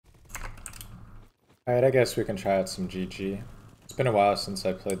Alright, I guess we can try out some GG. It's been a while since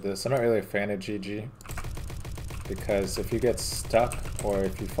I played this. I'm not really a fan of GG because if you get stuck or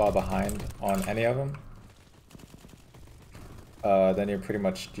if you fall behind on any of them, then you're pretty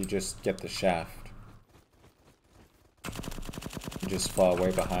much, you just get the shaft. You just fall way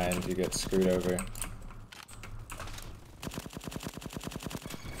behind, you get screwed over.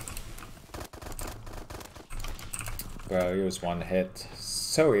 Bro, he was one hit.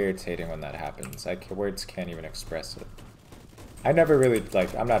 So irritating when that happens. Words can't even express it. I never really,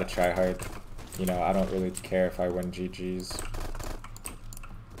 like, I'm not a tryhard. You know, I don't really care if I win GGs.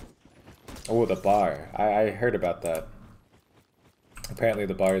 Oh, the bar. I heard about that. Apparently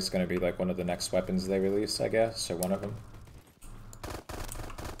the bar is going to be like one of the next weapons they release, I guess, or one of them.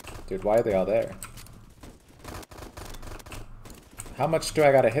 Dude, why are they all there? How much do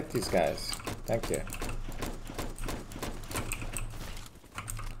I gotta hit these guys? Thank you.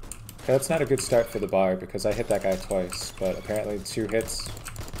 Okay, that's not a good start for the bar because I hit that guy twice, but apparently 2 hits.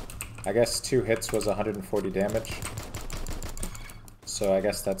 I guess 2 hits was 140 damage. So I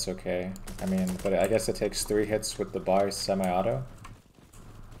guess that's okay. I mean, but I guess it takes 3 hits with the bar semi-auto,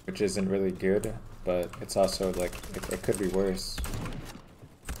 which isn't really good, but it's also like, it could be worse.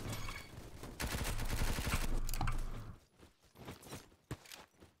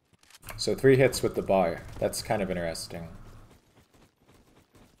 So 3 hits with the bar. That's kind of interesting.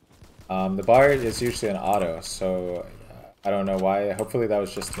 The bar is usually an auto, so I don't know why. Hopefully that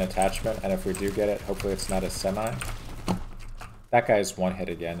was just an attachment, and if we do get it, hopefully it's not a semi. That guy's 1 hit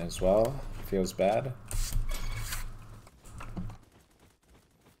again as well. Feels bad.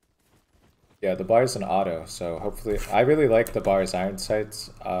 Yeah, the bar's an auto, so hopefully... I really like the bar's iron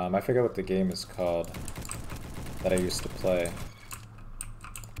sights. I forget what the game is called that I used to play.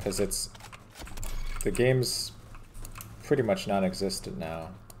 Because it's... The game's pretty much non-existent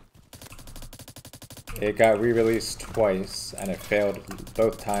now. It got re-released twice, and it failed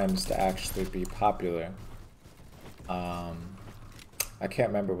both times to actually be popular. I can't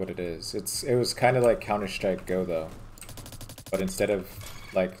remember what it is. It was kind of like Counter-Strike Go, though. But instead of,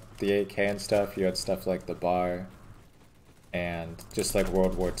 like, the AK and stuff, you had stuff like the bar, and just like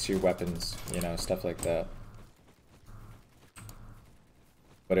World War II weapons, you know, stuff like that.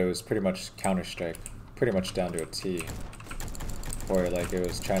 But it was pretty much Counter-Strike, pretty much down to a T. Or like it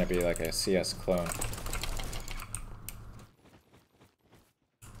was trying to be like a CS clone.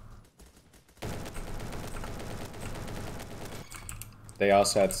 They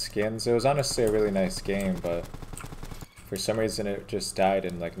also had skins. It was honestly a really nice game, but for some reason it just died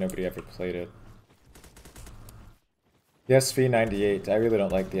and like nobody ever played it. The SV98, I really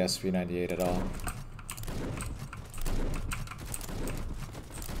don't like the SV98 at all.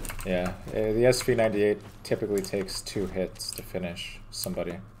 Yeah, the SV98 typically takes 2 hits to finish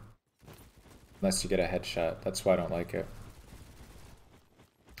somebody. Unless you get a headshot, that's why I don't like it.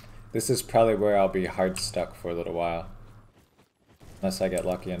 This is probably where I'll be hard stuck for a little while. Unless I get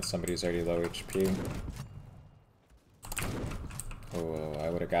lucky and somebody's already low HP. Oh,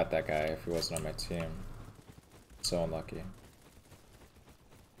 I would have got that guy if he wasn't on my team. So unlucky.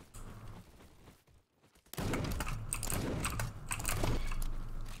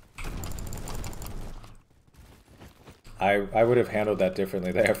 I would have handled that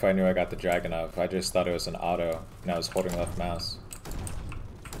differently there if I knew I got the Dragunov. I just thought it was an auto, and I was holding left mouse.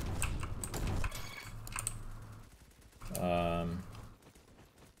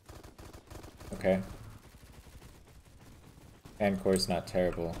 Okay. Ancor's not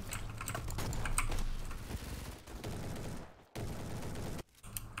terrible.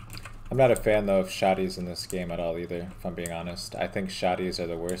 I'm not a fan though of shotties in this game at all either, if I'm being honest. I think shotties are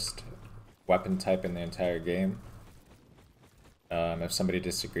the worst weapon type in the entire game. If somebody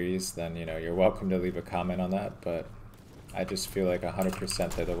disagrees, then you know, you're welcome to leave a comment on that, but I just feel like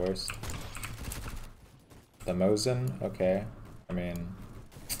 100% they're the worst. The Mosin, okay. I mean,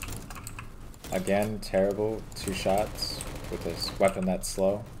 again, terrible. 2 shots with this weapon that's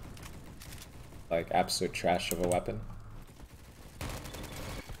slow. Like, absolute trash of a weapon.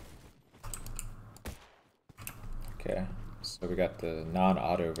 Okay, so we got the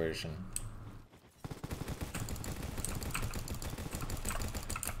non-auto version.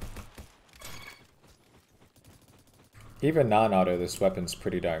 Even non-auto, this weapon's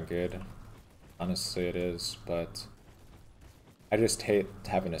pretty darn good. Honestly, it is, but I just hate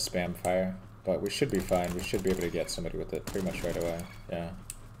having to spam fire. But we should be fine. We should be able to get somebody with it pretty much right away. Yeah.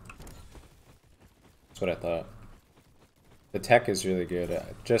 That's what I thought. The tech is really good,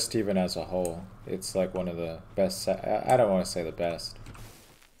 just even as a whole. It's like one of the best. I don't want to say the best.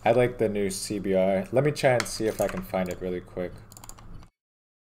 I like the new CBR. Let me try and see if I can find it really quick.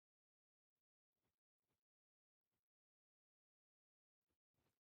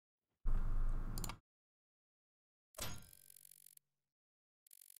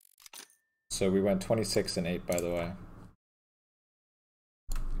 So we went 26 and 8, by the way.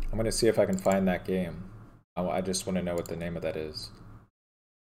 I'm gonna see if I can find that game. I just want to know what the name of that is.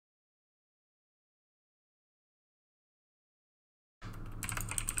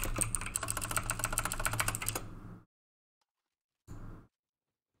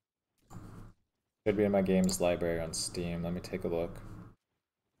 Should be in my games library on Steam. Let me take a look.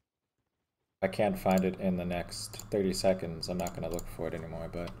 I can't find it in the next 30 seconds. I'm not going to look for it anymore,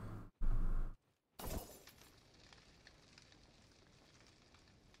 but...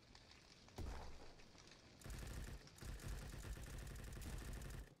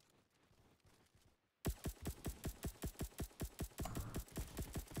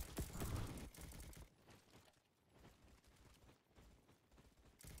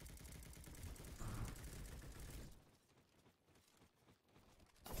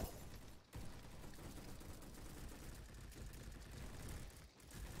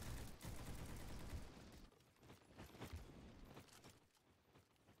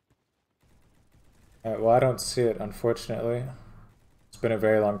 well, I don't see it, unfortunately. It's been a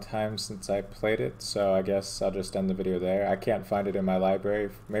very long time since I played it, so I guess I'll just end the video there. I can't find it in my library.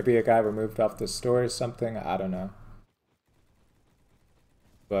 Maybe a guy removed off the store or something, I don't know.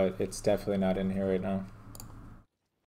 But it's definitely not in here right now.